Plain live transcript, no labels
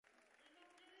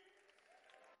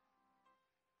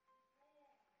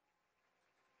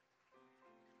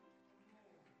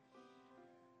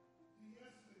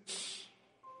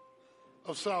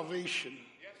of salvation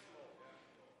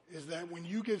is that when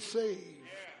you get saved,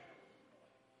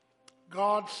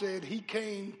 God said he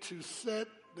came to set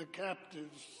the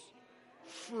captives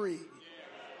free.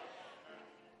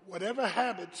 Whatever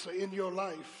habits are in your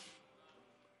life,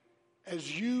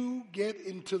 as you get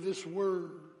into this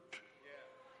word,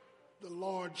 the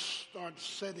Lord starts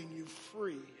setting you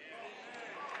free.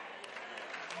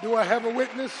 Do I have a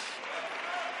witness?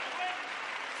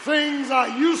 Things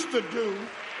I used to do,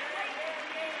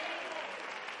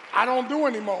 I don't do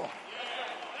anymore.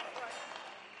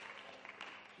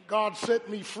 God set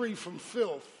me free from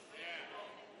filth.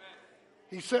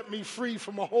 He set me free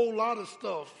from a whole lot of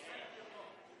stuff.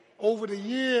 Over the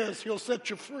years, he'll set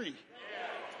you free.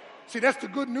 See, that's the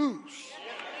good news.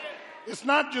 It's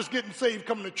not just getting saved,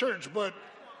 coming to church, but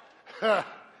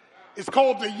it's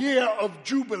called the year of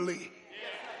Jubilee,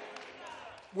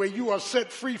 where you are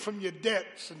set free from your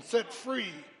debts and set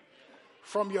free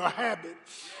from your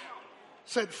habits,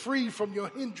 set free from your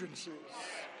hindrances.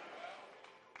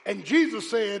 And Jesus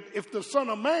said, if the Son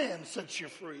of Man sets you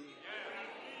free,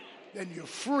 then you're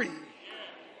free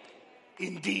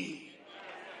indeed.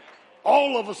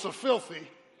 All of us are filthy.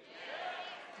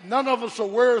 None of us are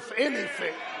worth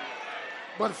anything.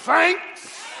 But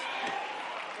thanks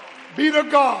be to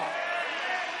God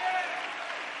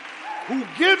who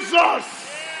gives us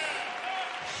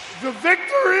the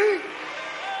victory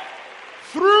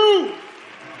through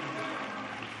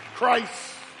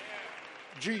Christ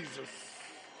Jesus.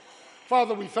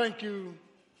 Father, we thank you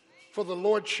for the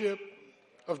lordship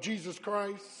of Jesus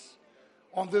Christ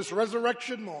on this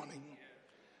resurrection morning.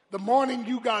 The morning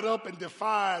you got up and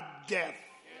defied death.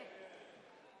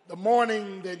 The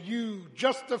morning that you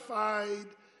justified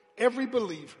every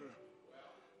believer.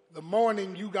 The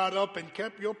morning you got up and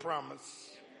kept your promise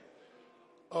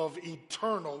of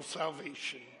eternal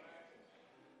salvation.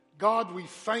 God, we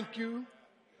thank you.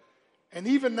 And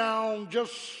even now,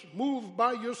 just move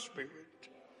by your Spirit.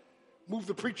 Move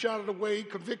the preacher out of the way,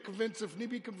 convict, convince, if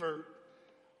need be, convert.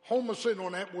 Home us in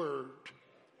on that word.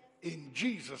 In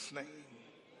Jesus' name,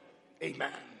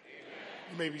 amen.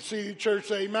 You may be seated, church,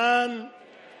 say amen.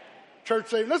 Church,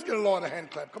 say, let's get the Lord a hand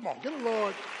clap. Come on, get the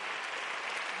Lord.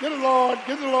 Get the Lord,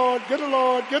 get the Lord, get the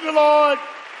Lord, get the Lord.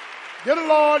 Get the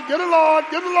Lord, get the Lord,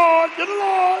 get the Lord, get the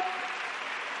Lord.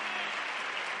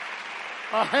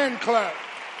 A hand clap.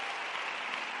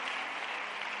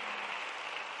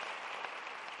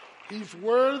 He's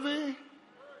worthy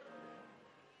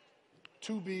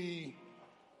to be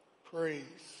praised.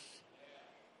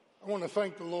 I want to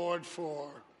thank the Lord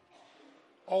for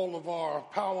all of our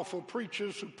powerful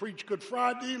preachers who preach Good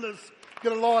Friday. Let's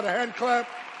get the Lord a hand clap.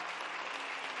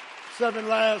 7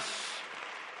 last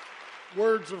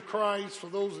words of Christ for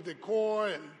those of the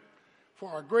choir and for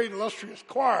our great illustrious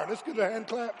choir. Let's get a hand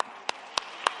clap.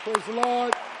 Praise the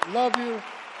Lord. Love you.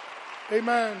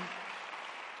 Amen.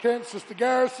 Kent, Sister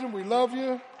Garrison, we love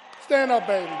you. Stand up,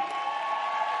 baby.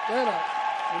 Stand up.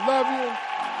 We love you.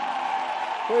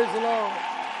 Praise the Lord.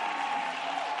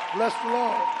 Bless the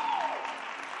Lord.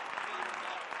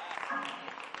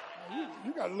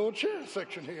 You got a little chair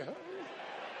section here, huh?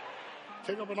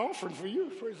 Take up an offering for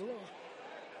you. Praise the Lord.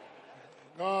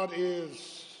 God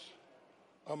is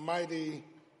a mighty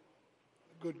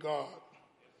good God.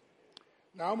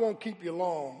 Now, I won't keep you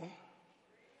long,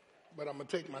 but I'm going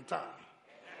to take my time.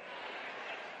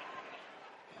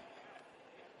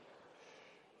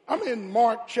 I'm in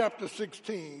Mark chapter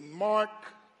 16. Mark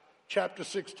chapter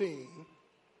 16.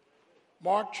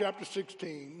 Mark chapter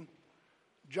 16.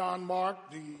 John Mark,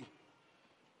 the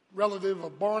relative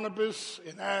of Barnabas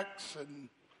in Acts and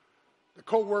the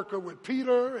co-worker with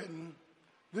Peter. And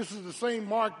this is the same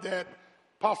Mark that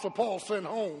Apostle Paul sent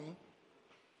home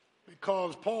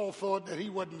because Paul thought that he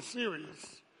wasn't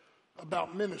serious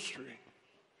about ministry.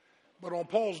 But on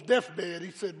Paul's deathbed,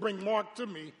 he said, bring Mark to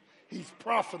me. He's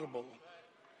profitable.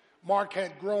 Mark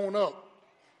had grown up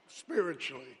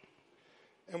spiritually.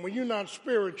 And when you're not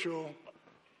spiritually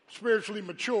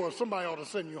mature, somebody ought to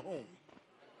send you home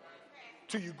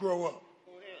till you grow up.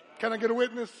 Can I get a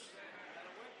witness?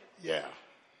 Yeah.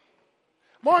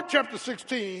 Mark chapter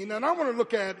 16, and I want to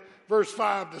look at verse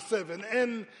 5 to 7.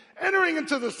 And entering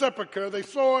into the sepulchre, they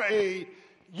saw a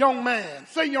young man.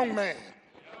 Say young man.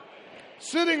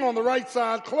 Sitting on the right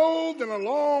side, clothed in a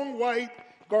long white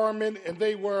garment, and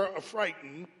they were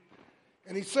affrighted.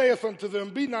 And he saith unto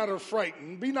them, be not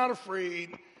affrighted, be not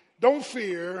afraid, don't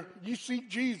fear. Ye seek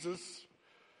Jesus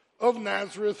of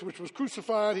Nazareth, which was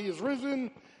crucified. He is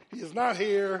risen. He is not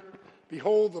here.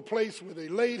 Behold the place where they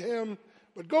laid him.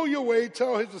 But go your way,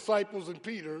 tell his disciples and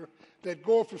Peter that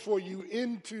goeth before you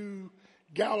into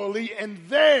Galilee, and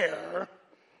there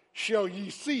shall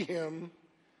ye see him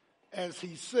as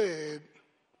he said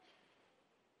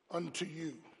unto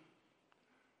you.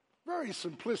 Very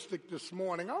simplistic this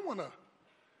morning. I want to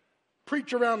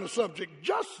preach around the subject.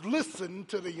 Just listen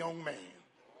to the young man.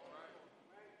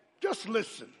 Just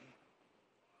listen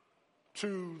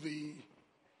to the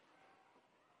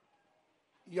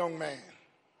young man.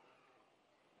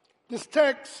 This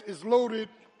text is loaded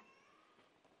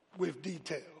with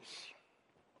details.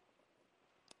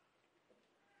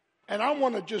 And I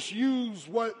want to just use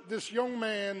what this young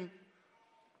man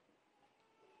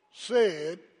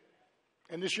said,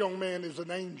 and this young man is an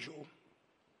angel,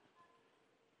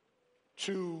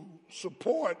 to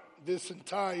support this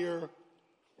entire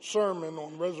sermon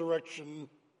on resurrection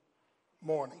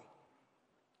morning.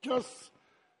 Just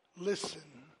listen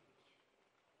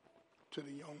to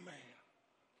the young man.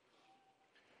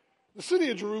 The city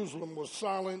of Jerusalem was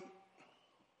silent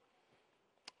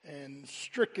and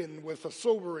stricken with a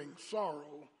sobering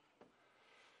sorrow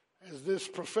as this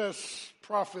professed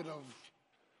prophet of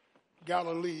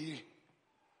Galilee,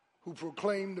 who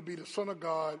proclaimed to be the Son of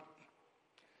God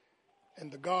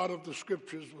and the God of the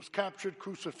Scriptures, was captured,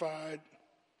 crucified,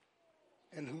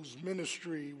 and whose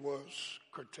ministry was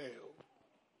curtailed.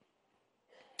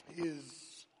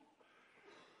 His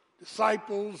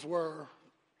disciples were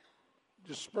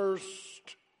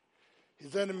dispersed,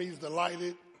 his enemies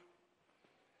delighted,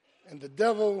 and the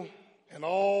devil and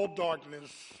all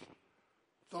darkness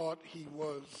thought he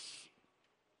was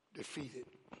defeated.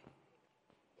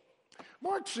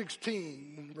 Mark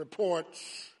 16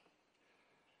 reports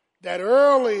that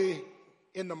early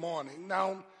in the morning,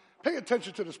 now pay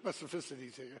attention to the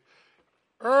specificities here.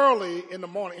 Early in the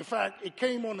morning, in fact, it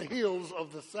came on the heels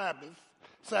of the Sabbath.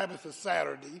 Sabbath is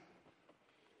Saturday.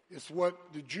 It's what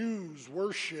the Jews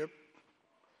worship.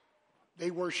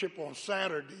 They worship on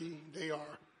Saturday. They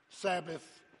are Sabbath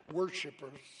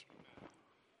worshipers.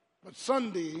 But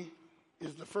Sunday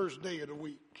is the first day of the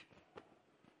week.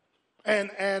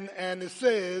 And it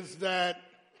says that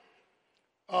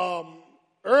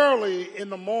early in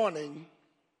the morning,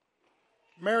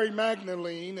 Mary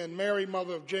Magdalene and Mary,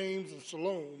 mother of James and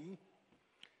Salome,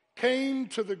 came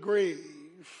to the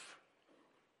grave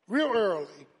real early,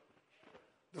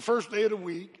 the first day of the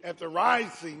week, at the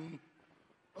rising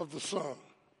of the sun.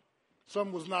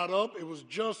 Sun was not up, it was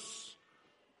just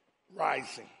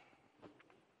rising.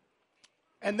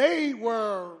 And they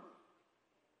were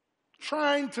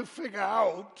trying to figure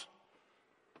out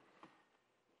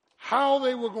how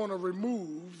they were going to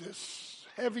remove this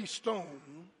heavy stone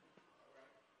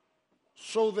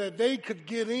so that they could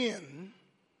get in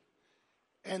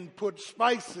and put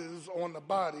spices on the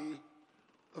body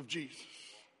of Jesus.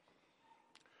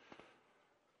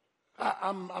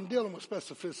 I'm dealing with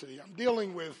specificity. I'm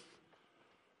dealing with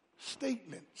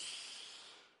statements.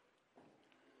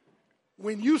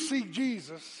 When you seek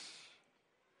Jesus,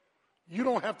 you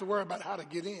don't have to worry about how to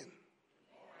get in.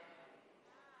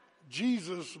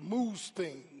 Jesus moves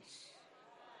things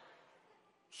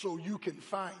so you can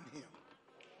find him.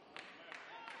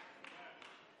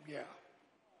 Yeah.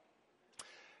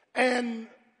 And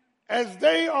as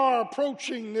they are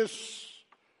approaching this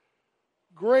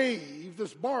grave,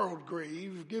 this borrowed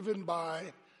grave given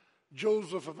by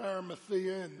Joseph of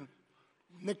Arimathea and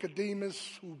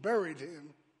Nicodemus who buried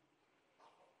him,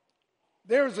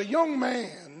 there's a young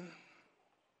man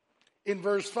in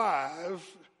verse 5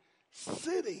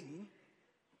 sitting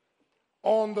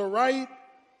on the right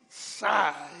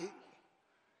side.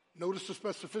 Notice the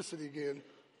specificity again.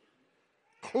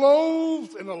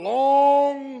 Clothed in a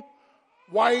long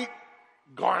white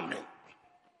garment.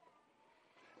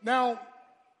 Now,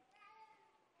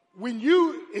 when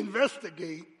you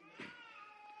investigate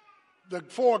the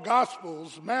four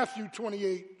Gospels, Matthew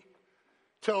 28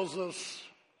 tells us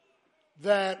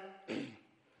that,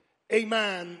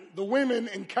 amen, the women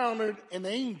encountered an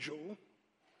angel.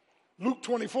 Luke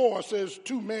 24 says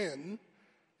 2 men.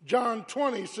 John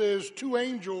 20 says 2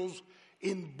 angels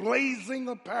in blazing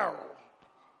apparel.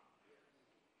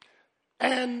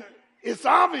 And it's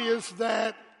obvious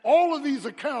that all of these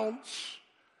accounts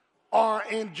are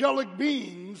angelic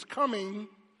beings coming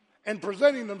and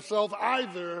presenting themselves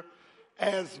either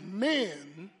as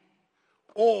men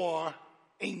or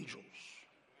angels.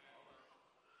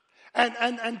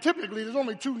 And typically, there's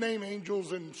only 2 named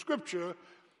angels in Scripture,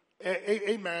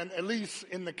 amen, at least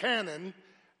in the canon.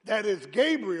 That is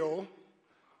Gabriel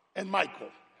and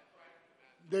Michael.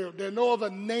 There are no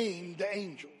other named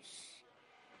angels.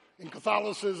 In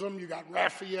Catholicism, you got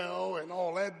Raphael and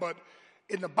all that, but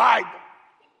in the Bible,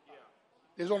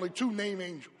 there's only 2 named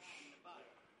angels.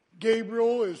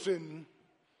 Gabriel is in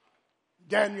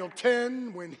Daniel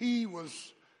 10 when he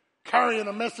was carrying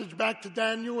a message back to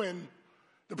Daniel, and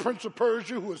the prince of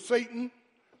Persia, who is Satan,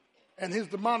 and his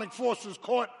demonic forces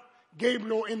caught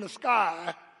Gabriel in the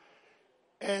sky,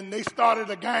 and they started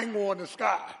a gang war in the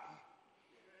sky.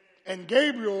 And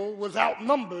Gabriel was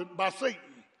outnumbered by Satan.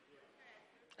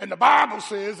 And the Bible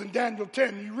says in Daniel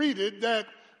 10, you read it, that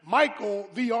Michael,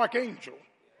 the archangel,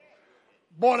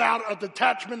 brought out a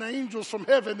detachment of angels from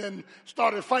heaven and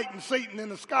started fighting Satan in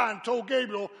the sky and told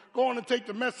Gabriel, go on and take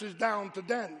the message down to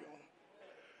Daniel.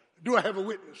 Do I have a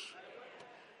witness?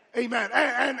 Amen.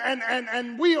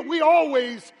 And we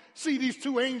always see these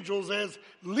two angels as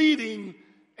leading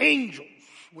angels.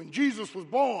 When Jesus was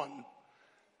born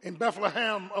in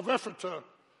Bethlehem of Ephratah,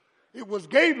 it was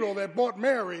Gabriel that brought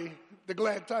Mary the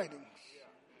glad tidings.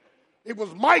 It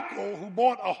was Michael who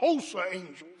brought a host of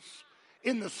angels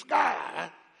in the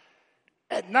sky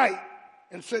at night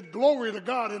and said, glory to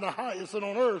God in the highest, and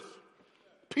on earth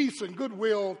peace and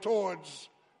goodwill towards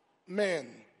men.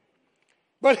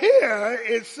 But here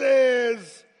it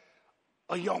says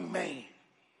a young man.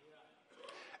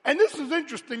 And this is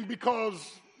interesting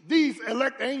because these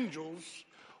elect angels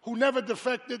who never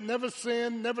defected, never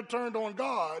sinned, never turned on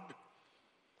God,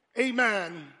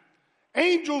 amen,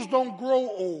 angels don't grow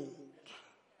old.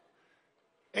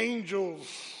 Angels,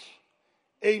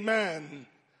 amen,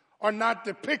 are not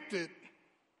depicted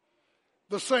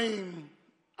the same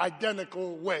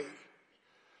identical way.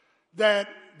 That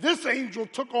this angel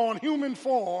took on human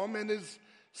form and is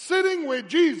sitting where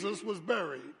Jesus was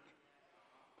buried,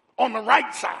 on the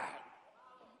right side,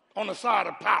 on the side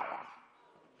of power.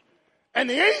 And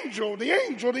the angel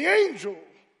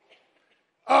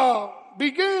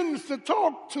begins to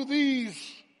talk to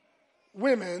these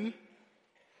women.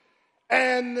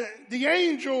 And the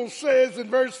angel says in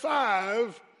verse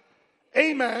 5,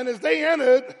 amen, as they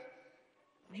entered,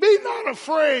 be not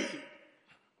afraid.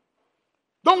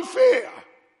 Don't fear.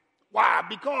 Why?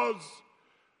 Because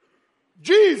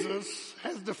Jesus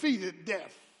has defeated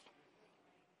death.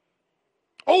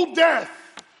 Oh, death,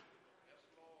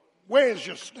 where's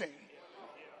your sting?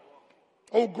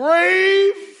 Oh,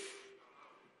 grave,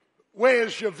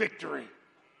 where's your victory?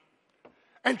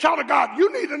 And child of God,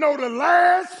 you need to know the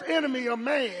last enemy of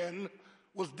man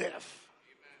was death.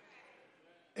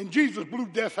 And Jesus blew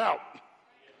death out.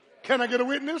 Can I get a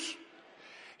witness?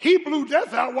 He blew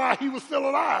death out while he was still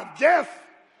alive. Death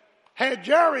had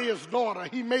Jairus' daughter.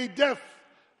 He made death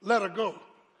let her go.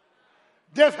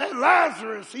 Death had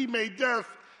Lazarus. He made death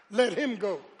let him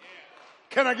go.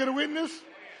 Can I get a witness?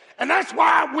 And that's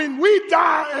why when we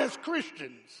die as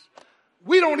Christians,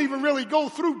 we don't even really go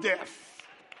through death.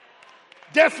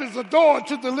 Death is a door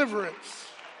to deliverance.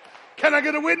 Can I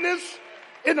get a witness?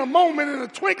 In a moment, in a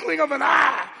twinkling of an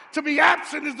eye, to be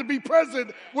absent is to be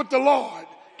present with the Lord.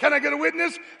 Can I get a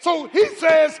witness? So he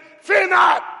says, fear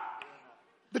not.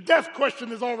 The death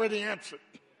question is already answered.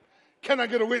 Can I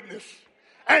get a witness?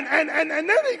 And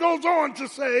then he goes on to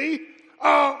say,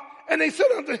 and they said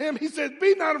unto him, he said,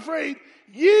 be not afraid,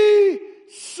 ye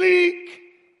seek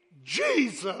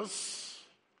Jesus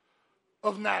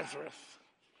of Nazareth.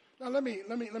 Now let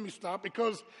me stop,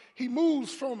 because he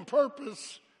moves from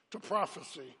purpose to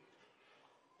prophecy.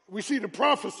 We see the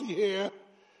prophecy here.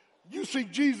 You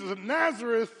seek Jesus of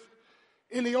Nazareth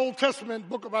in the Old Testament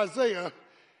book of Isaiah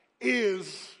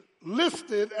is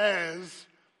listed as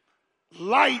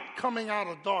light coming out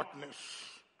of darkness.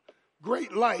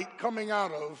 Great light coming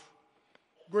out of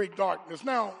great darkness.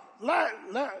 Now,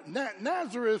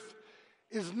 Nazareth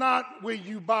is not where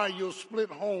you buy your split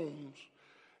homes,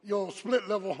 your split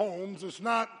level homes. It's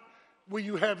not where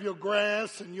you have your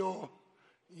grass and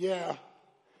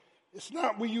it's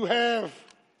not where you have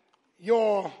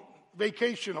your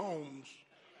vacation homes.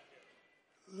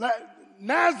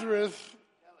 Nazareth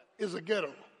is a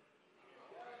ghetto.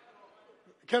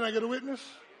 Can I get a witness?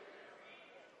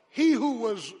 He who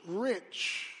was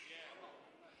rich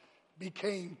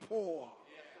became poor.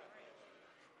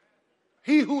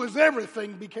 He who is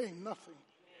everything became nothing.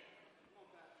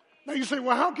 Now you say,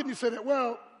 well, how can you say that?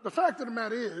 Well, the fact of the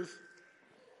matter is,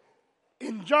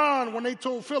 in John, when they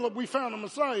told Philip, we found the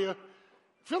Messiah,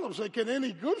 Philip said, can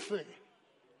any good thing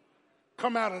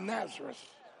come out of Nazareth?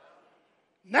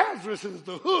 Nazareth is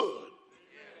the hood,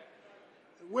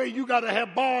 where you got to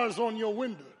have bars on your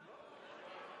window.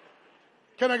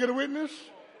 Can I get a witness?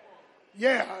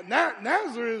 Yeah,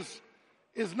 Nazareth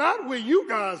is not where you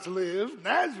guys live.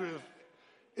 Nazareth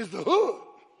is the hood.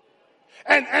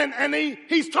 And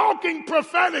he's talking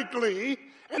prophetically,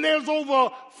 and there's over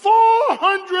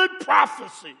 400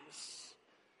 prophecies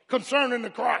concerning the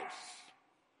Christ.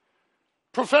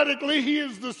 Prophetically, he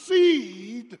is the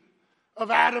seed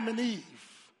of Adam and Eve.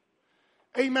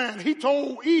 Amen. He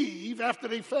told Eve after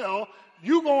they fell,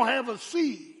 you're going to have a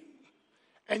seed,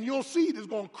 and your seed is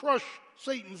going to crush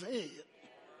Satan's head.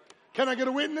 Can I get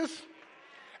a witness?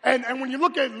 And when you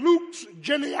look at Luke's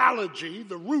genealogy,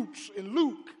 the roots in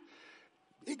Luke,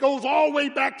 it goes all the way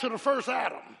back to the first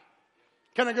Adam.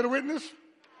 Can I get a witness?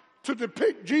 To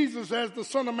depict Jesus as the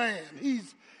Son of Man.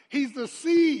 He's the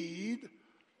seed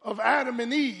of Adam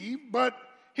and Eve, but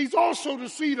he's also the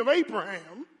seed of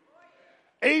Abraham,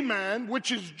 amen,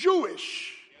 which is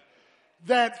Jewish,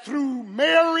 that through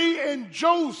Mary and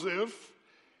Joseph,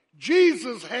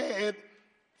 Jesus had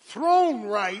throne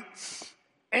rights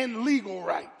and legal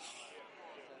rights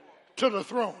to the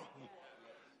throne.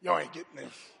 Y'all ain't getting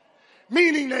this.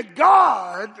 Meaning that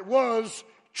God was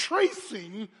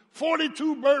tracing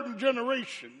 42 burdened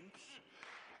generations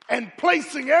and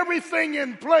placing everything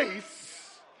in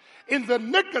place in the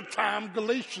nick of time,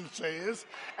 Galatians says,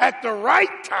 at the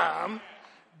right time.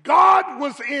 God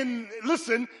was in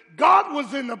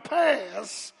the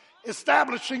past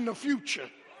establishing the future.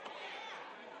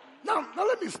 Now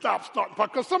let me starting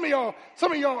part, because some of y'all,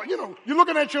 you're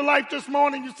looking at your life this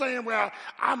morning, you're saying, well,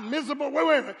 I'm miserable. Wait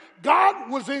a minute.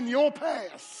 God was in your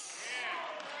past,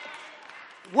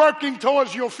 working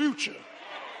towards your future.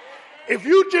 If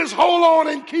you just hold on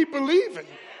and keep believing,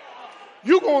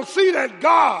 you're going to see that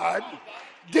God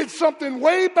did something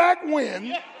way back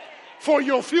when for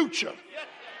your future.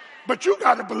 But you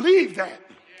got to believe that.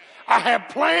 I have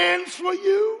plans for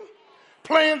you,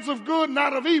 plans of good,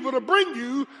 not of evil, to bring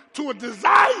you to a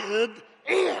desired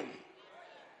end.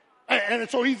 And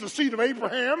so he's the seed of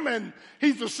Abraham, and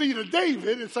he's the seed of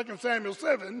David in 2 Samuel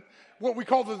 7, what we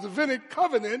call the Davidic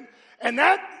covenant. And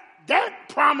that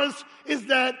promise is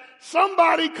that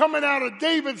somebody coming out of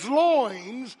David's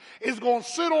loins is going to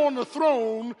sit on the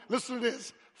throne, listen to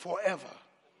this, forever.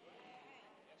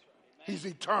 He's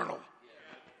eternal.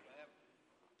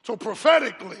 So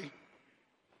prophetically,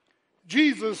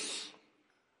 Jesus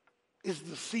is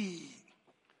the seed.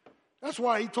 That's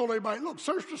why he told everybody, look,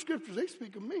 search the scriptures, they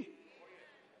speak of me.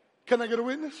 Can I get a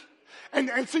witness?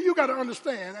 And so you got to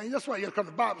understand, and that's why you have to come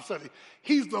to Bible study.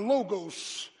 He's the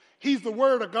Logos. He's the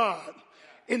Word of God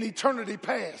in eternity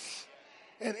past.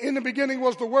 And in the beginning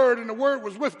was the Word, and the Word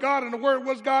was with God, and the Word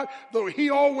was God. Though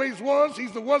he always was,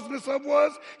 he's the wasness of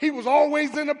was. He was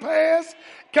always in the past.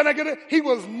 Can I get it? He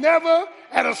was never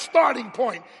at a starting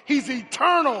point. He's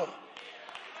eternal.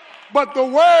 But the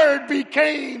Word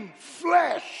became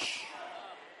flesh.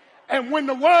 And when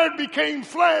the Word became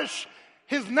flesh,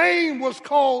 his name was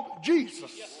called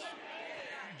Jesus.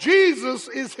 Jesus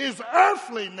is his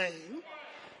earthly name.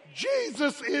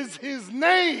 Jesus is his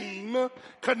name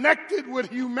connected with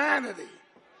humanity.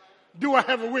 Do I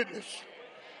have a witness?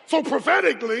 So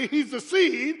prophetically, he's the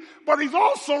seed, but he's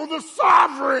also the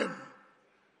sovereign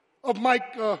of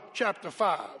Micah chapter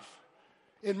 5.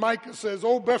 In Micah it says,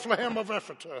 O Bethlehem of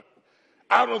Ephratah,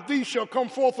 out of thee shall come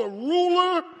forth a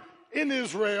ruler in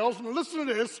Israel. Now listen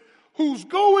to this. Whose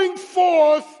going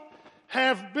forth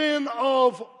have been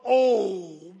of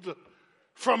old,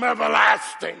 from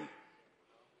everlasting.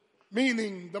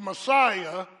 Meaning the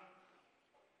Messiah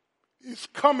is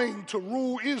coming to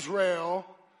rule Israel,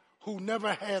 who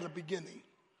never had a beginning.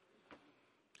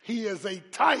 He is a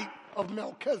type of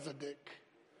Melchizedek.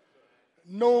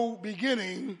 No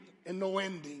beginning and no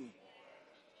ending.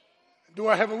 Do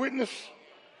I have a witness?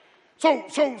 So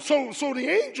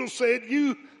the angel said,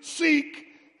 you seek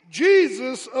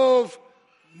Jesus of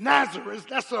Nazareth.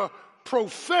 That's a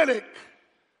prophetic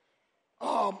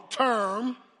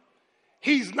term.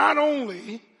 He not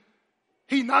only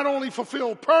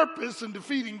fulfilled purpose in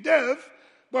defeating death,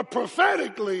 but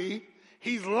prophetically,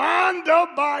 he's lined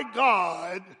up by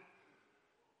God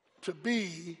to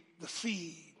be the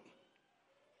seed.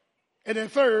 And then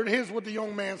third, here's what the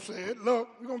young man said. Look,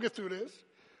 we're going to get through this.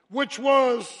 Which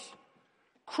was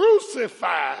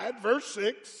crucified, verse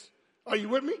 6. Are you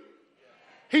with me?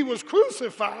 He was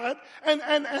crucified, and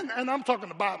I'm talking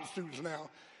to Bible students now.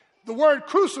 The word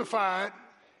crucified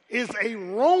is a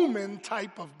Roman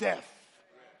type of death,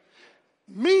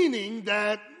 meaning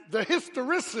that the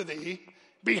historicity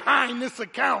behind this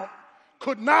account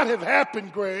could not have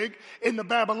happened, Greg, in the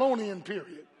Babylonian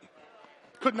period.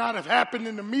 Could not have happened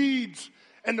in the Medes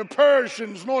and the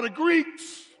Persians nor the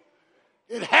Greeks.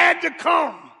 It had to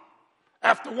come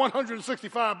after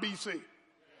 165 BC.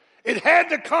 It had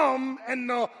to come in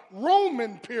the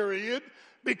Roman period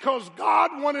because God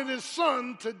wanted his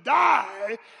son to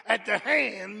die at the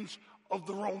hands of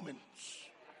the Romans.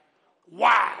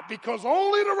 Why? Because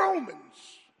only the Romans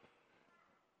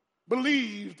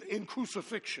believed in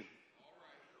crucifixion.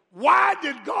 Why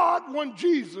did God want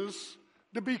Jesus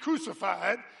to be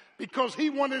crucified? Because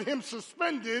he wanted him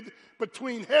suspended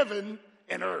between heaven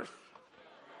and earth.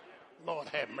 Lord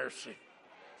have mercy.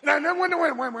 Now,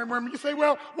 wait. You say,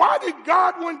 well, why did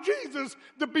God want Jesus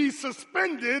to be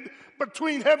suspended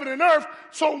between heaven and earth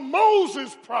so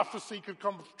Moses' prophecy could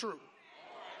come true?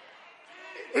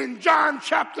 In John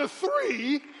chapter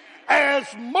 3, as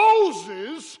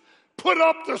Moses put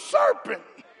up the serpent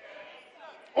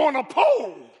on a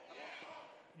pole,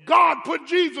 God put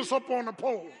Jesus up on a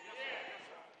pole.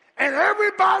 And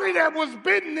everybody that was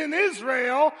bitten in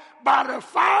Israel by the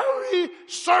fiery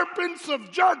serpents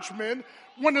of judgment,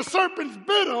 when the serpents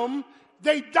bit them,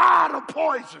 they died of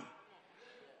poison.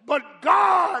 But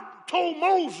God told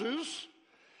Moses,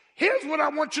 here's what I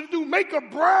want you to do. Make a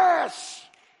brass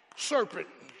serpent.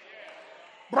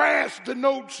 Brass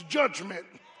denotes judgment.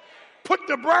 Put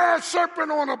the brass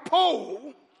serpent on a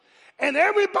pole, and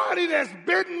everybody that's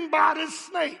bitten by the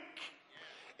snake,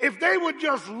 if they would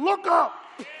just look up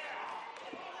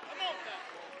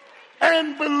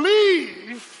and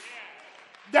believe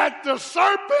that the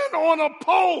serpent on a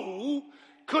pole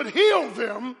could heal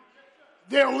them,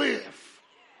 they'll live.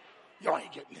 Y'all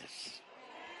ain't getting this.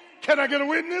 Can I get a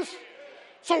witness?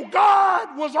 So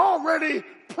God was already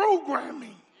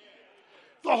programming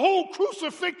the whole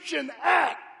crucifixion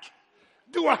act.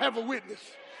 Do I have a witness?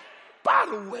 By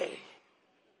the way,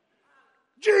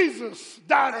 Jesus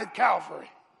died at Calvary.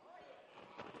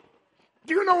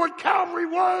 Do you know what Calvary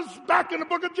was back in the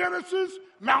book of Genesis?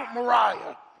 Mount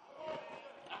Moriah,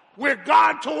 where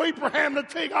God told Abraham to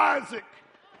take Isaac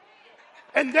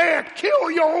and there kill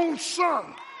your own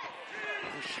son.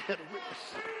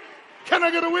 Can I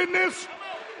get a witness?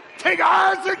 Take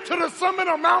Isaac to the summit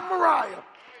of Mount Moriah,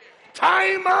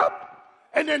 tie him up,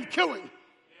 and then kill him.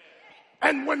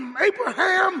 And when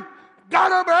Abraham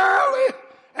got up early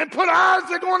and put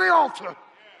Isaac on the altar,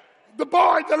 the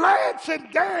lad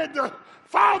said, Dad, the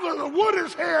father, the wood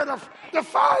is here, the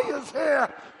fire is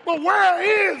here, but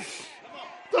where is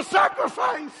the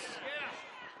sacrifice?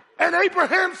 And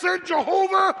Abraham said,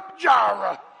 Jehovah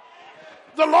Jireh,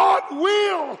 the Lord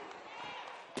will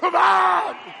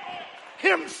provide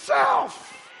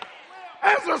himself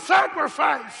as a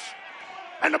sacrifice.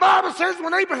 And the Bible says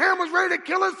when Abraham was ready to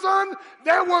kill his son,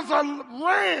 there was a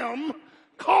ram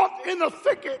caught in a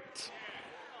thicket.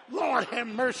 Lord have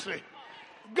mercy.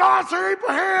 God said,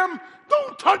 Abraham,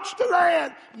 don't touch the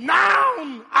lad.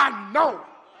 Now I know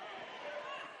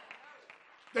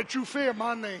that you fear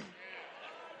my name.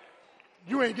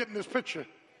 You ain't getting this picture.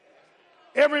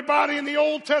 Everybody in the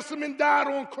Old Testament died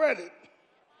on credit.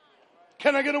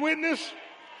 Can I get a witness?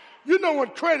 You know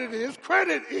what credit is.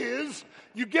 Credit is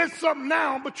you get something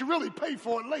now, but you really pay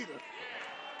for it later.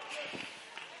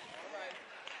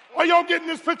 Are y'all getting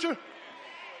this picture?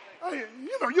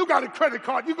 You got a credit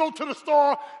card. You go to the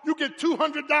store, you get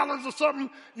 $200 or something,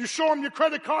 you show them your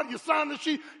credit card, you sign the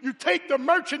sheet, you take the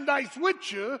merchandise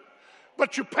with you,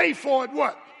 but you pay for it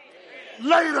what?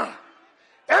 Later.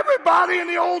 Everybody in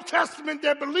the Old Testament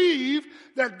that believed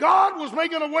that God was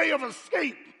making a way of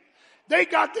escape, they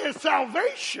got their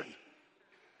salvation,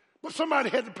 but somebody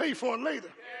had to pay for it later.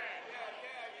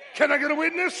 Can I get a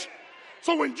witness?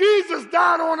 So when Jesus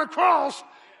died on the cross,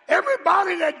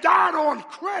 everybody that died on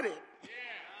credit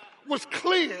was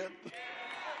cleared.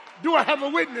 Do I have a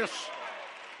witness?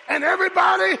 And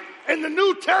everybody in the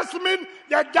New Testament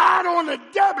that died on the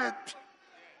debit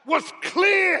was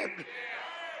cleared.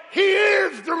 He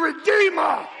is the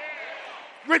Redeemer.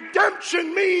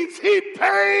 Redemption means he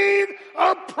paid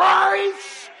a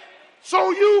price so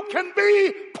you can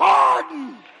be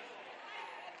pardoned.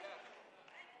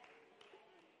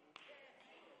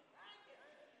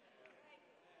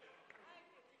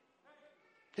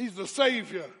 He's the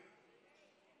Savior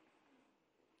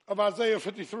of Isaiah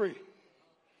 53.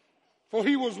 For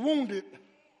he was wounded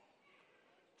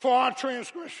for our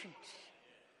transgressions.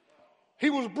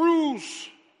 He was bruised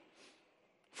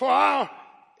for our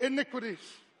iniquities.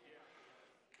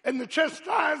 And the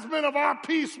chastisement of our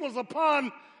peace was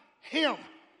upon him.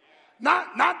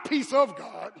 Not peace of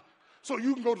God, so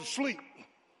you can go to sleep.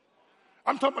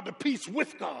 I'm talking about the peace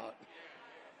with God.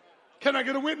 Can I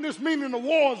get a witness? Meaning the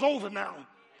war is over now.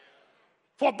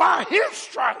 For by his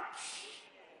stripes,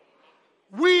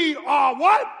 we are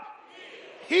what?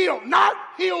 Healed. Not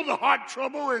healed of heart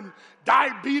trouble and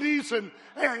diabetes and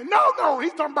no,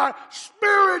 he's talking about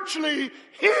spiritually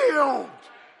healed.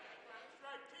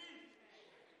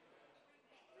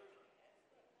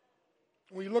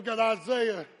 When you look at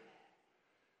Isaiah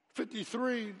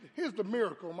 53, here's the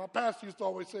miracle. My pastor used to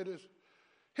always say this.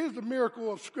 Here's the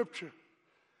miracle of Scripture.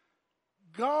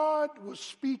 God was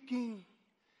speaking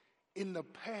in the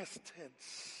past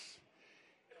tense.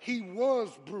 He was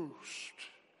bruised.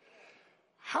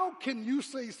 How can you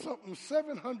say something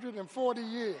 740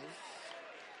 years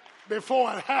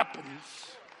before it happens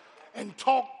and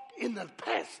talk in the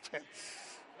past tense.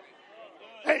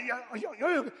 Hey,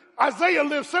 Isaiah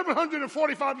lived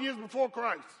 745 years before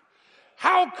Christ.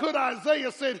 How could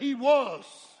Isaiah said he was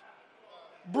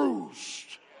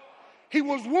bruised? He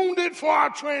was wounded for our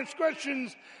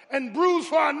transgressions and bruised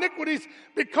for our iniquities,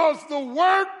 because the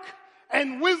work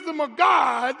and wisdom of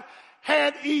God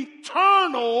had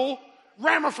eternal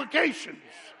ramifications.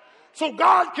 So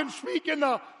God can speak in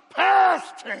the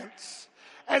past tense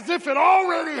as if it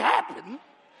already happened,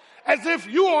 as if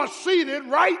you are seated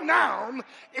right now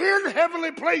in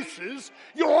heavenly places.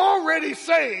 You're already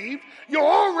saved. You're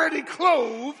already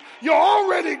clothed. You're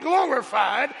already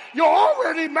glorified. You're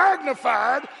already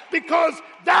magnified, because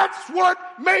that's what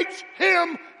makes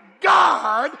him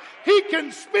God. He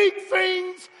can speak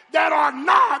things that are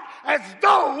not as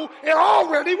though it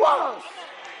already was.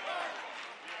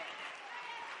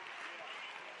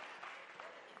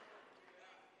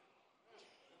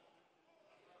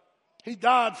 He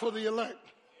died for the elect.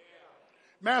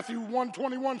 Matthew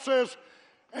 1:21 says,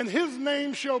 and his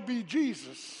name shall be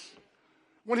Jesus.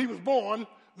 When he was born,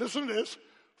 listen to this,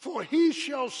 for he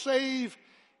shall save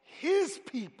his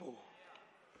people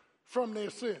from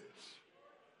their sins.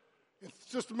 In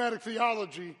systematic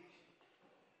theology,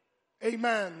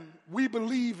 amen, we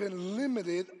believe in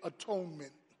limited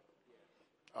atonement.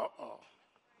 Uh-oh.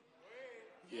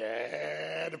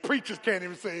 Yeah, the preachers can't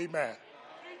even say amen.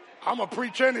 I'm going to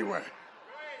preach anyway.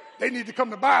 They need to come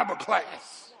to Bible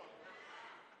class.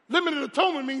 Limited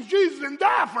atonement means Jesus didn't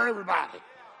die for everybody.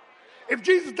 If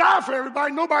Jesus died for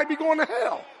everybody, nobody be going to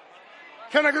hell.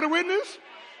 Can I get a witness?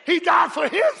 He died for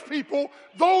his people,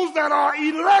 those that are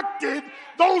elected,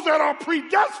 those that are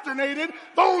predestinated,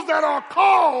 those that are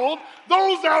called,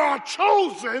 those that are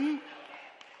chosen.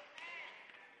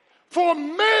 For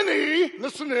many,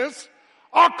 listen to this,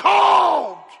 are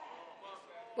called,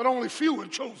 but only few are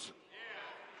chosen.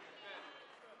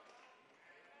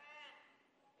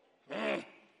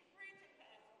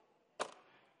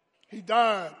 He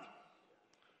died.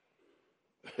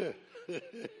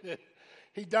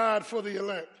 He died for the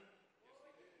elect.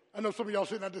 I know some of y'all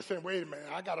sitting out there saying, wait a minute,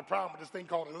 I got a problem with this thing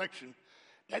called election.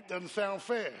 That doesn't sound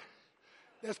fair.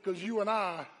 That's because you and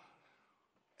I,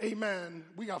 amen,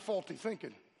 we got faulty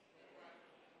thinking.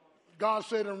 God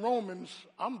said in Romans,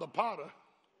 I'm the potter,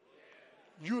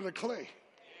 you're the clay.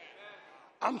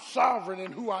 I'm sovereign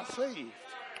in who I saved.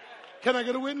 Can I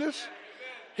get a witness?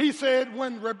 He said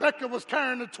when Rebecca was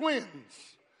carrying the twins,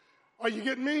 are you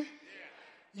getting me?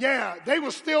 Yeah, they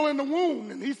were still in the womb.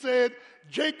 And he said,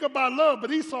 Jacob I love,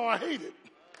 but Esau I hated.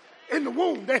 In the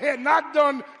womb, they had not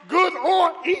done good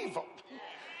or evil.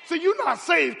 See, you're not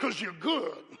saved because you're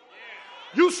good.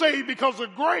 You're saved because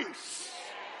of grace.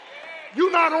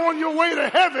 You're not on your way to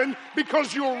heaven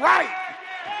because you're right.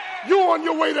 You're on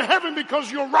your way to heaven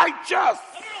because you're righteous.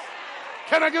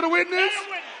 Can I get a witness?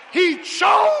 He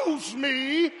chose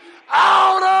me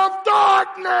out of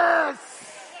darkness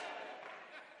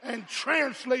and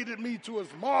translated me to his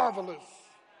marvelous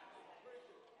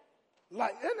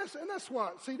light. And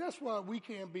that's why we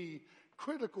can't be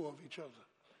critical of each other.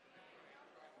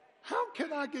 How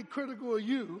can I get critical of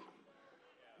you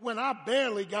when I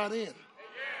barely got in?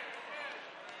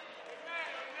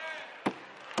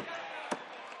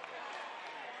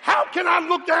 How can I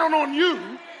look down on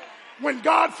you when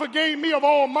God forgave me of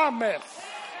all my mess,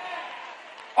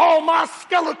 all my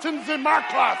skeletons in my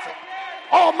closet,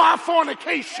 all my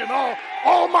fornication,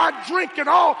 all my drinking,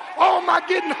 all my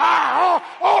getting high,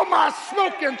 all my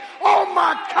smoking, all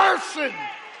my cursing?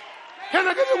 Can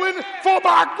I get a witness? For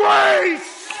by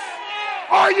grace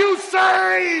are you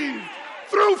saved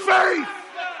through faith.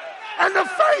 And the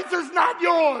faith is not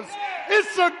yours.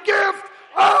 It's a gift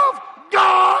of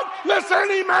God, lest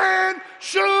any man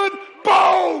should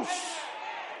boast.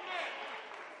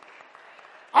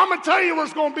 I'm going to tell you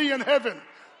what's going to be in heaven.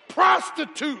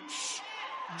 Prostitutes,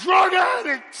 drug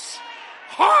addicts,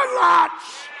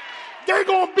 harlots, they're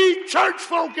going to be church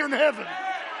folk in heaven.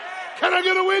 Can I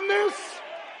get a witness?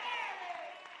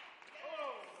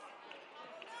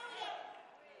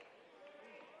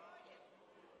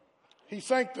 He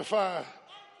sanctifies.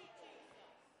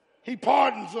 He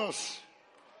pardons us.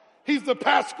 He's the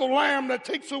Paschal Lamb that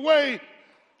takes away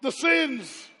the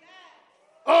sins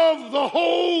of the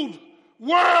whole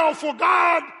world. For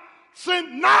God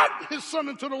sent not his Son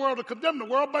into the world to condemn the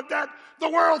world, but that the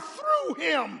world through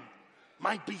him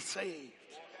might be saved.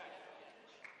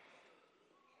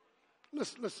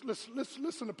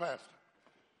 Listen to Pastor.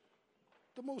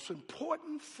 The most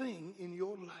important thing in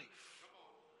your life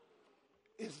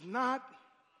is not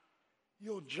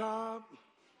your job.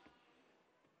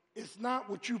 It's not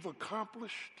what you've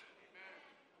accomplished.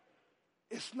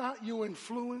 It's not your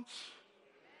influence,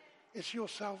 it's your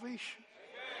salvation.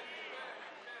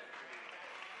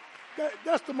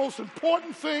 That's the most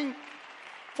important thing.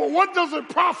 For what does it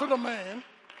profit a man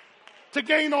to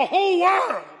gain the whole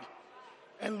world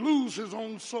and lose his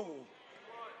own soul?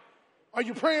 Are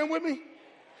you praying with me?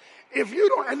 If you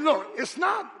don't, and look, it's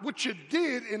not what you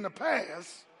did in the past,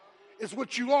 it's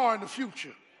what you are in the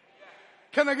future.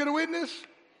 Can I get a witness?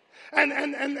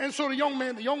 And so the young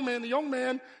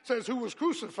man says, who was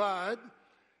crucified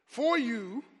for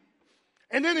you.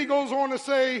 And then he goes on to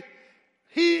say,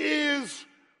 he is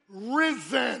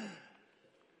risen.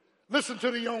 Listen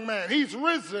to the young man. He's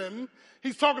risen.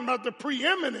 He's talking about the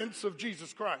preeminence of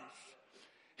Jesus Christ.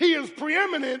 He is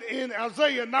preeminent in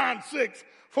Isaiah 9:6.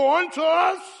 For unto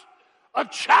us a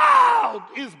child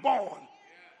is born.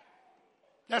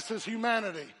 That's his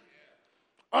humanity.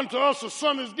 Unto us a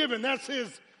son is given. That's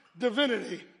his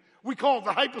divinity. We call it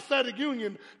the hypostatic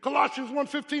union. Colossians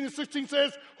 1:15 and 16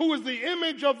 says, who is the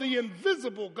image of the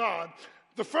invisible God,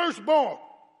 the firstborn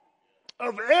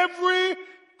of every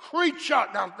creature.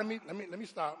 Now, let me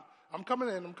stop. I'm coming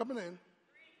in.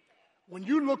 When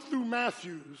you look through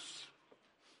Matthew's,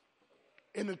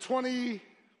 in the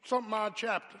 20-something odd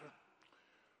chapter,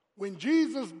 when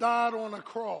Jesus died on a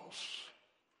cross,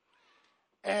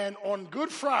 and on Good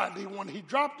Friday, when he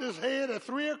dropped his head at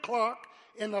 3 o'clock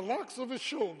in the locks of his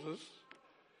shoulders,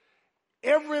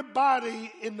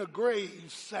 everybody in the grave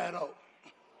sat up.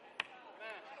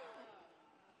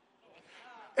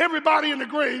 Everybody in the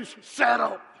graves sat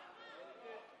up.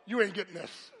 You ain't getting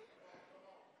this.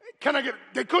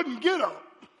 They couldn't get up,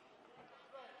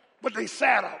 but they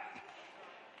sat up.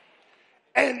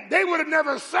 And they would have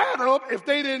never sat up if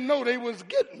they didn't know they was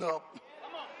getting up.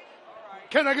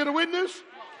 Can I get a witness?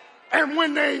 And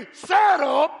when they sat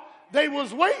up, they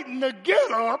was waiting to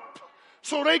get up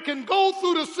so they can go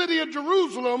through the city of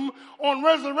Jerusalem on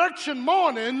resurrection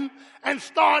morning and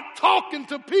start talking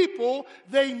to people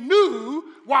they knew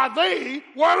while they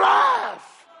were alive.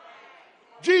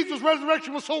 Jesus'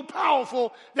 resurrection was so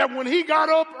powerful that when he got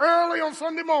up early on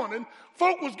Sunday morning,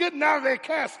 folk was getting out of their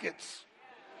caskets,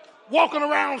 walking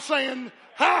around saying,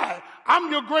 hi,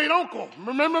 I'm your great uncle.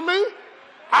 Remember me?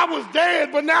 I was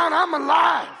dead, but now I'm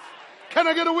alive. Can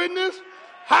I get a witness?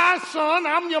 Hi, son,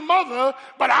 I'm your mother,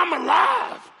 but I'm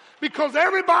alive. Because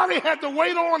everybody had to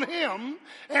wait on him,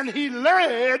 and he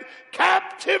led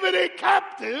captivity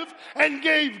captive and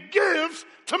gave gifts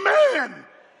to man.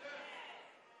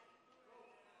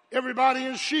 Everybody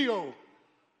in Sheol.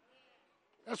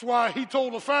 That's why he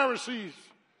told the Pharisees,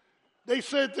 they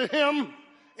said to him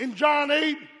in John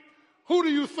 8, who do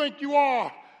you think you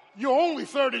are? You're only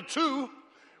 32.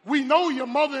 We know your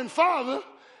mother and father.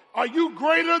 Are you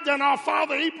greater than our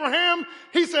father Abraham?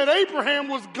 He said Abraham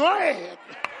was glad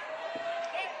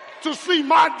to see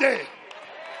my day.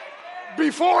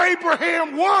 Before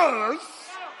Abraham was,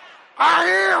 I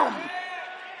am.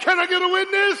 Can I get a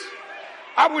witness?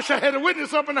 I wish I had a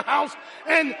witness up in the house.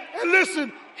 And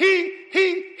listen, he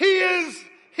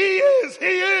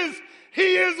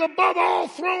is above all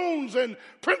thrones and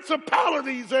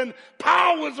principalities and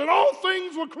powers, and all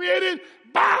things were created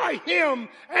by him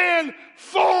and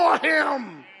for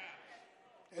him.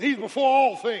 And he's before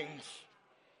all things.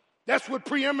 That's what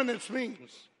preeminence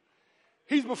means.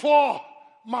 He's before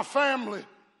my family.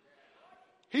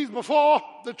 He's before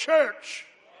the church.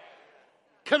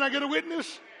 Can I get a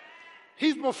witness?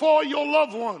 He's before your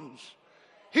loved ones.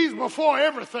 He's before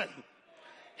everything.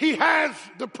 He has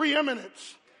the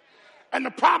preeminence. And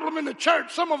the problem in the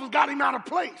church, some of us got him out of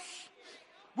place.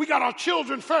 We got our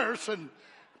children first and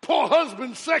poor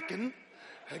husband second.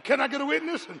 And can I get a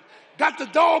witness? And got the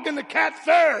dog and the cat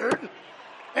third.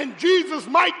 And Jesus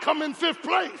might come in fifth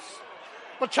place.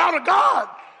 But child of God,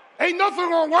 ain't nothing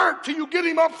gonna work till you get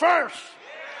him up first.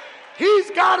 He's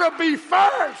gotta be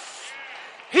first.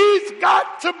 He's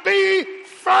got to be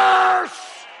first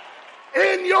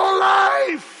in your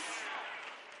life.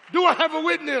 Do I have a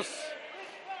witness?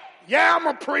 Yeah, I'm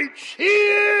going to preach. He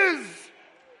is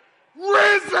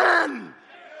risen.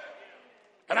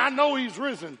 And I know he's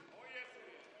risen.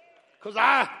 Because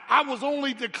I was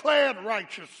only declared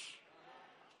righteous.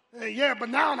 Yeah, but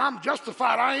now I'm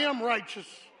justified. I am righteous.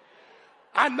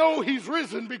 I know he's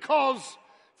risen because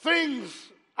things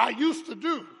I used to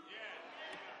do,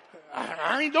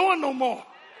 I ain't doing no more.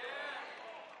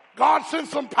 God sent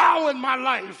some power in my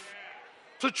life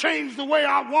to change the way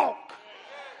I walk.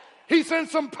 He sent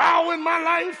some power in my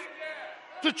life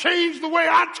to change the way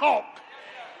I talk.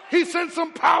 He sent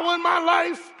some power in my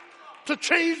life to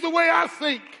change the way I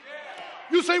think.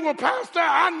 You say, well, Pastor,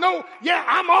 I know. Yeah,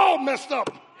 I'm all messed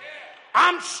up.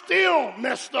 I'm still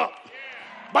messed up.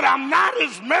 but I'm not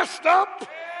as messed up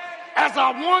as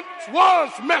I once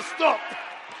was messed up.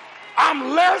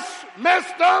 I'm less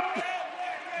messed up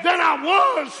than I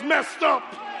was messed up.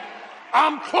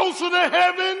 I'm closer to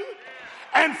heaven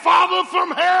and farther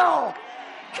from hell.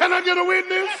 Can I get a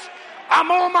witness?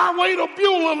 I'm on my way to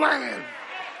Beulah land.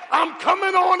 I'm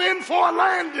coming on in for a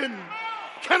landing.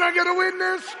 Can I get a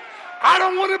witness? I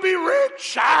don't want to be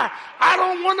rich. I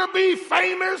don't want to be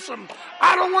famous.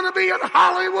 I don't want to be in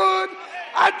Hollywood.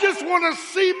 I just want to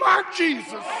see my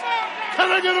Jesus. Can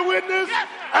I get a witness?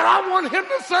 And I want him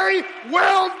to say,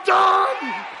 well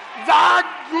done, thy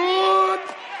good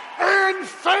and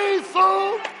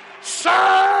faithful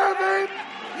servant.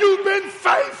 You've been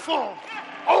faithful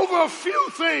over a few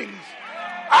things.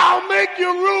 I'll make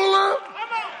you ruler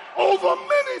over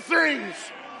many things.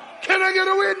 Can I get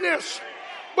a witness?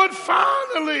 But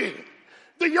finally,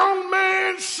 the young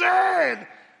man said,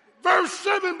 verse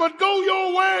 7, but go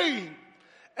your way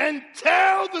and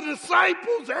tell the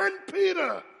disciples and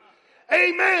Peter,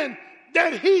 amen,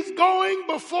 that he's going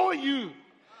before you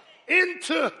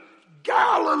into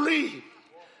Galilee.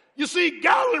 You see,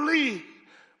 Galilee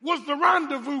was the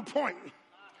rendezvous point.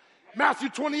 Matthew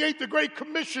 28, the Great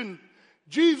Commission,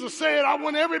 Jesus said, I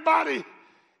want everybody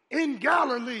in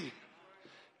Galilee.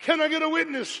 Can I get a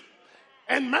witness?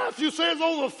 And Matthew says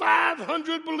over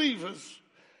 500 believers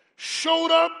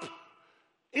showed up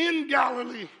in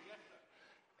Galilee.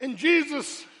 And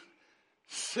Jesus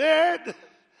said,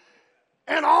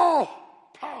 and all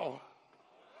power.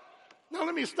 Now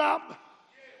let me stop,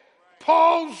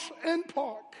 pause, and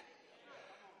park.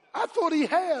 I thought he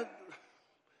had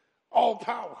all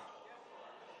power.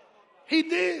 He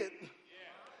did.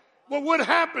 Well, what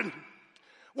happened?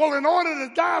 Well, in order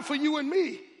to die for you and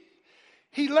me,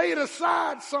 he laid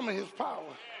aside some of his power.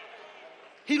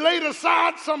 He laid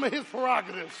aside some of his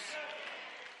prerogatives.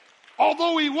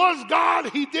 Although he was God,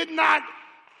 he did not,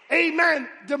 amen,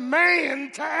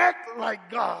 demand to act like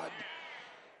God.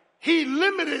 He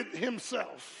limited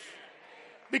himself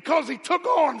because he took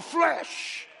on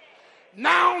flesh.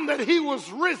 Now that he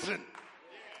was risen,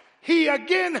 he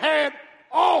again had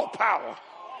all power.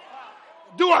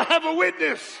 Do I have a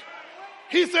witness?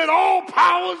 He said, all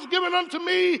power is given unto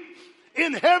me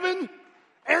in heaven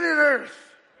and in earth.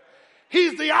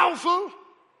 He's the Alpha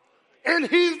and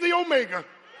he's the Omega.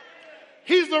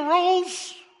 He's the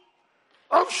Rose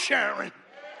of Sharon.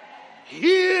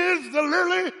 He is the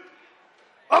lily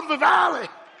of the valley.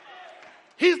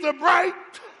 He's the bright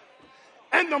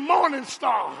and the morning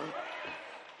star.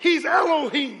 He's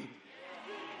Elohim,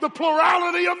 the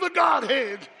plurality of the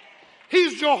Godhead.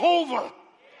 He's Jehovah,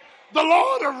 the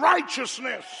Lord of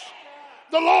righteousness,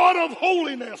 the Lord of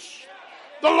holiness,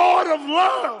 the Lord of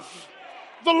love,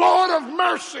 the Lord of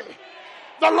mercy,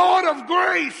 the Lord of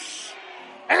grace,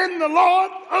 and the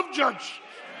Lord of judgment.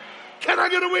 Can I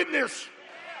get a witness?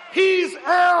 He's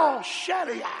El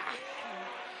Shaddai.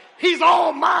 He's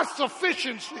all my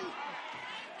sufficiency.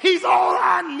 He's all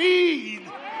I need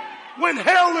when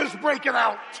hell is breaking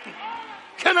out.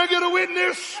 Can I get a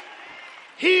witness?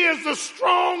 He is the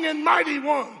strong and mighty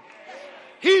one.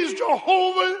 He's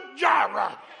Jehovah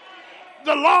Jireh,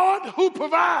 the Lord who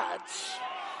provides.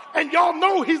 And y'all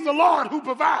know he's the Lord who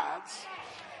provides.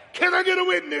 Can I get a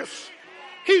witness?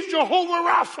 He's Jehovah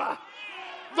Rapha,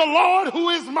 the Lord who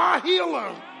is my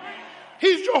healer.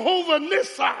 He's Jehovah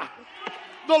Nissi,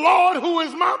 the Lord who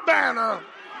is my banner.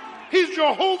 He's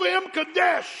Jehovah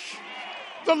M'Kadesh,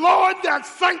 the Lord that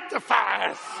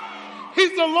sanctifies.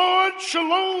 He's the Lord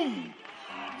Shalom,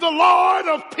 the Lord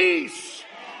of peace.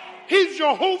 He's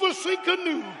Jehovah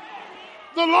Tsidkenu,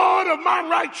 the Lord of my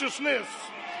righteousness.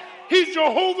 He's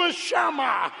Jehovah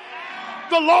Shammah,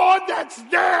 the Lord that's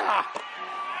there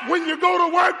when you go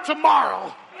to work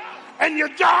tomorrow and your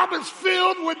job is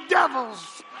filled with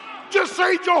devils. Just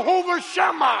say Jehovah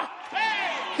Shammah.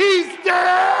 He's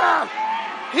there.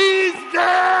 He's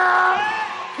there.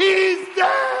 He's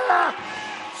there.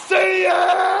 Say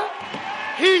it.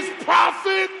 He's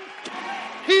prophet.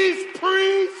 He's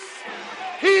priest.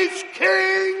 He's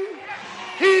king.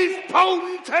 He's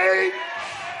potentate.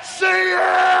 Say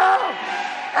it.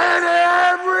 And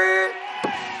every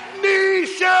knee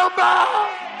shall bow.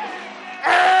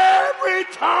 Every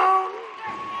tongue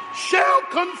shall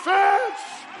confess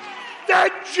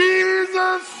that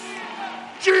Jesus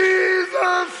is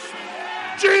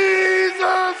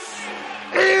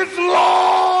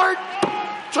Lord,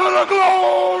 to the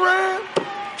glory,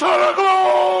 to the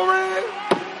glory,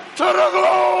 to the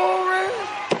glory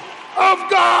of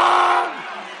God.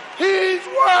 He's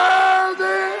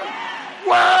worthy,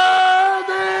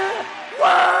 worthy,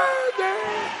 worthy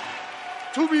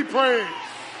to be praised.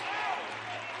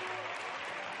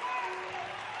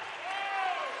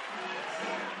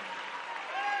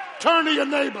 Turn to your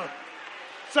neighbor.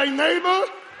 Say, neighbor,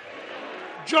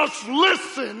 just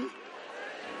listen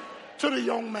to the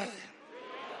young man.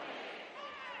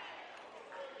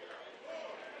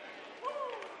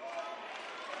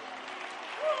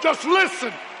 Just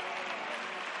listen.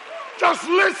 Just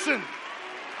listen.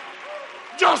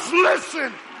 Just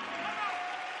listen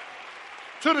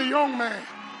to the young man.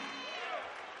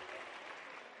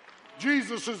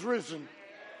 Jesus is risen.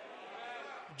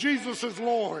 Jesus is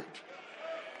Lord.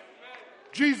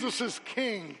 Jesus is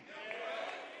King.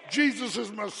 Jesus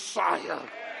is Messiah.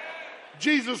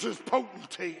 Jesus is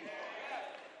potentate.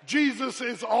 Jesus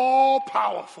is all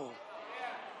powerful.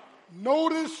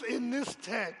 Notice in this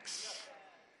text,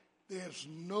 there's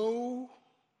no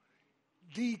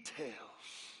details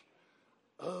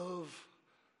of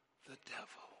the devil.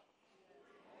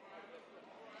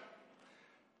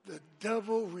 The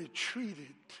devil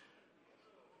retreated.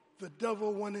 The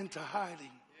devil went into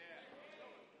hiding.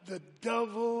 The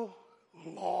devil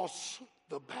lost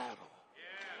the battle.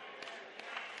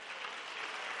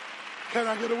 Can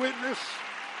I get a witness?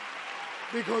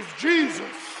 Because Jesus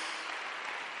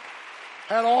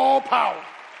had all power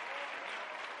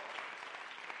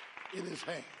in his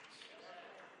hands.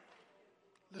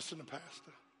 Listen to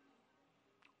Pastor.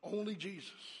 Only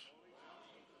Jesus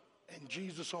and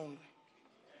Jesus only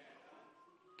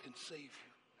can save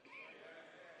you.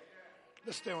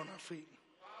 Let's stay on our feet.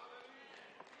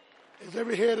 As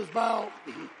every head is bowed,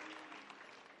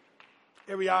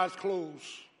 every eye is closed.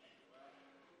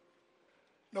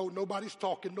 No, nobody's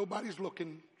talking, nobody's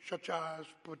looking. Shut your eyes.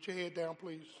 Put your head down,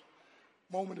 please.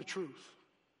 Moment of truth.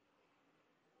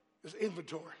 It's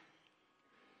inventory.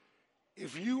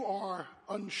 If you are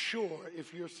unsure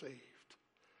if you're saved,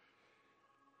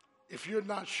 if you're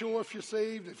not sure if you're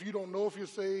saved, if you don't know if you're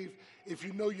saved, if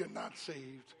you know you're not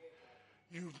saved,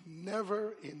 you've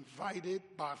never invited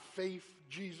by faith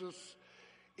Jesus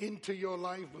into your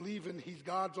life, believing he's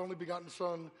God's only begotten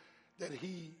Son, that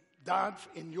he died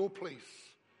in your place,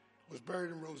 was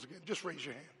buried and rose again. Just raise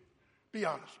your hand. Be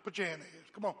honest. Put your hand in the air.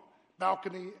 Come on.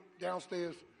 Balcony,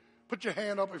 downstairs. Put your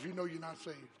hand up if you know you're not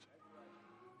saved.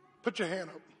 Put your hand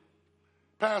up.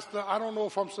 Pastor, I don't know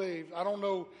if I'm saved. I don't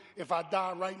know if I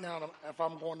die right now if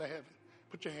I'm going to heaven.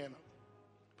 Put your hand up.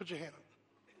 Put your hand up.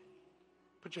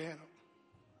 Put your hand up.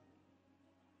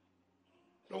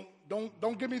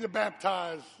 Don't give me the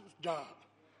baptized job.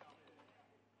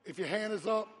 If your hand is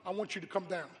up, I want you to come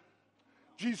down.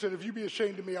 Jesus said, if you be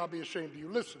ashamed of me, I'll be ashamed of you.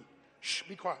 Listen. Shh,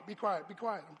 be quiet, be quiet, be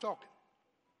quiet. I'm talking.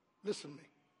 Listen to me.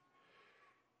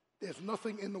 There's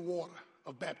nothing in the water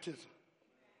of baptism.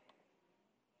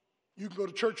 You can go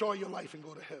to church all your life and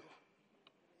go to hell.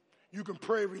 You can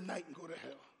pray every night and go to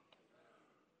hell.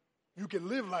 You can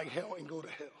live like hell and go to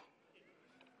hell.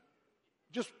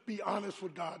 Just be honest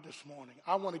with God this morning.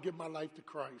 I want to give my life to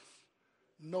Christ,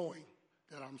 knowing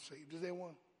that I'm saved. Is there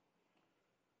one?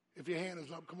 If your hand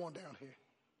is up, come on down here.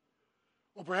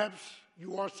 Or perhaps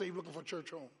you are saved looking for a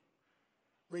church home.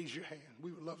 Raise your hand.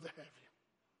 We would love to have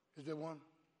you. Is there one?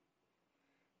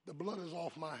 The blood is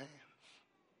off my hands.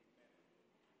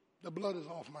 The blood is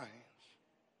off my hands.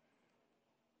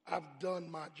 I've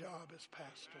done my job as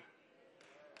pastor.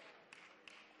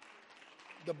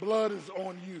 The blood is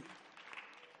on you.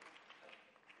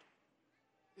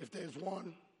 If there's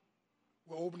one,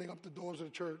 we're opening up the doors of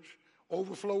the church.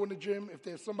 Overflow in the gym. If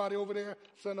there's somebody over there,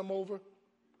 send them over.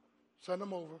 Send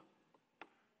them over.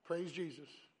 Praise Jesus.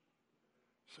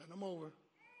 Send them over.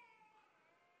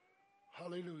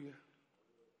 Hallelujah.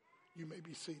 You may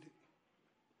be seated.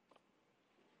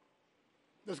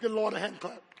 Let's give the Lord a hand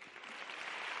clap.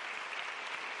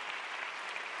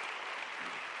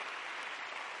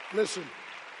 Listen,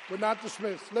 we're not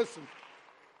dismissed. Listen,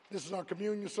 this is our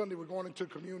communion Sunday. We're going into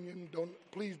communion.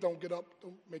 Please don't get up.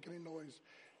 Don't make any noise.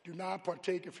 Do not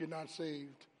partake if you're not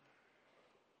saved.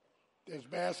 There's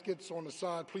baskets on the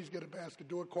side. Please get a basket.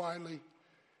 Do it quietly.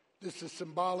 This is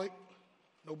symbolic.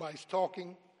 Nobody's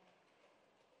talking.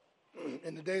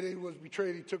 And the day that he was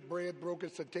betrayed, he took bread, broke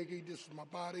it, said, take it. This is my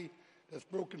body that's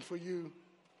broken for you.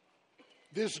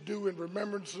 This do in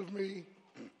remembrance of me.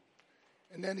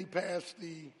 And then he passed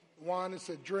the wine and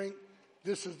said, drink.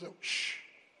 This is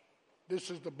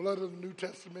the blood of the New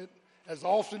Testament. As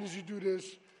often as you do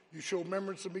this, you show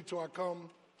remembrance of me till I come.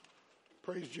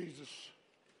 Praise Jesus.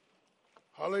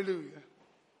 Hallelujah.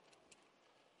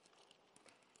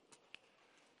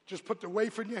 Just put the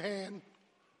wafer in your hand.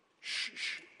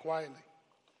 Quietly.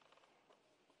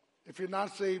 If you're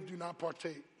not saved, do not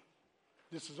partake.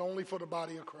 This is only for the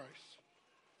body of Christ.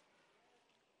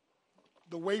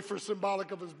 The wafer symbolic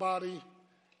of his body,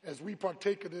 as we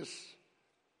partake of this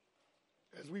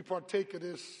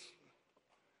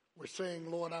we're saying,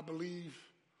 Lord, I believe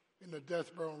in the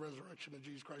death, burial, and resurrection of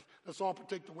Jesus Christ. Let's all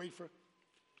partake the wafer.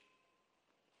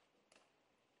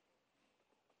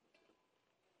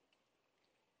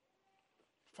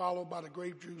 Followed by the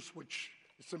grape juice, which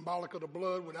is symbolic of the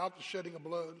blood. Without the shedding of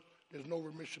blood, there's no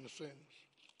remission of sins.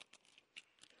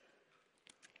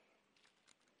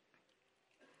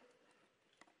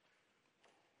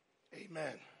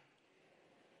 Amen.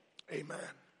 Amen.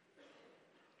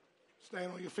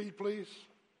 Stand on your feet, please.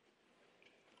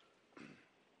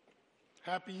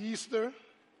 Happy Easter.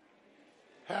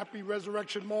 Happy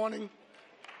resurrection morning.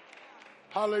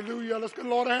 Hallelujah. Let's give the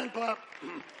Lord a hand clap.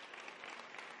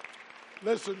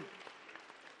 Listen,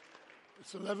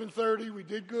 it's 11:30. We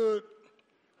did good.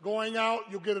 Going out,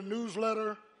 you'll get a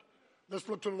newsletter. Let's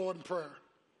look to the Lord in prayer.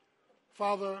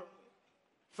 Father,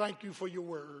 thank you for your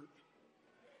word.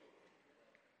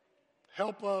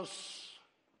 Help us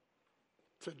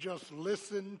to just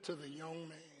listen to the young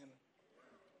man.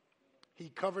 He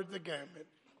covered the gamut.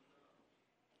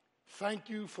 Thank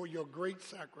you for your great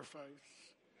sacrifice.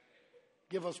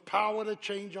 Give us power to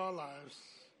change our lives,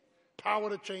 power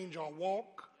to change our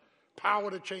walk,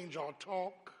 power to change our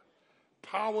talk,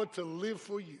 power to live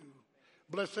for you.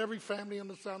 Bless every family on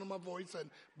the sound of my voice, and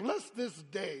bless this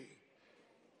day.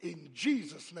 In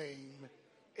Jesus' name,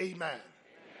 amen.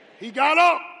 He got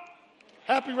up.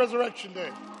 Happy Resurrection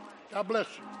Day. God bless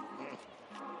you.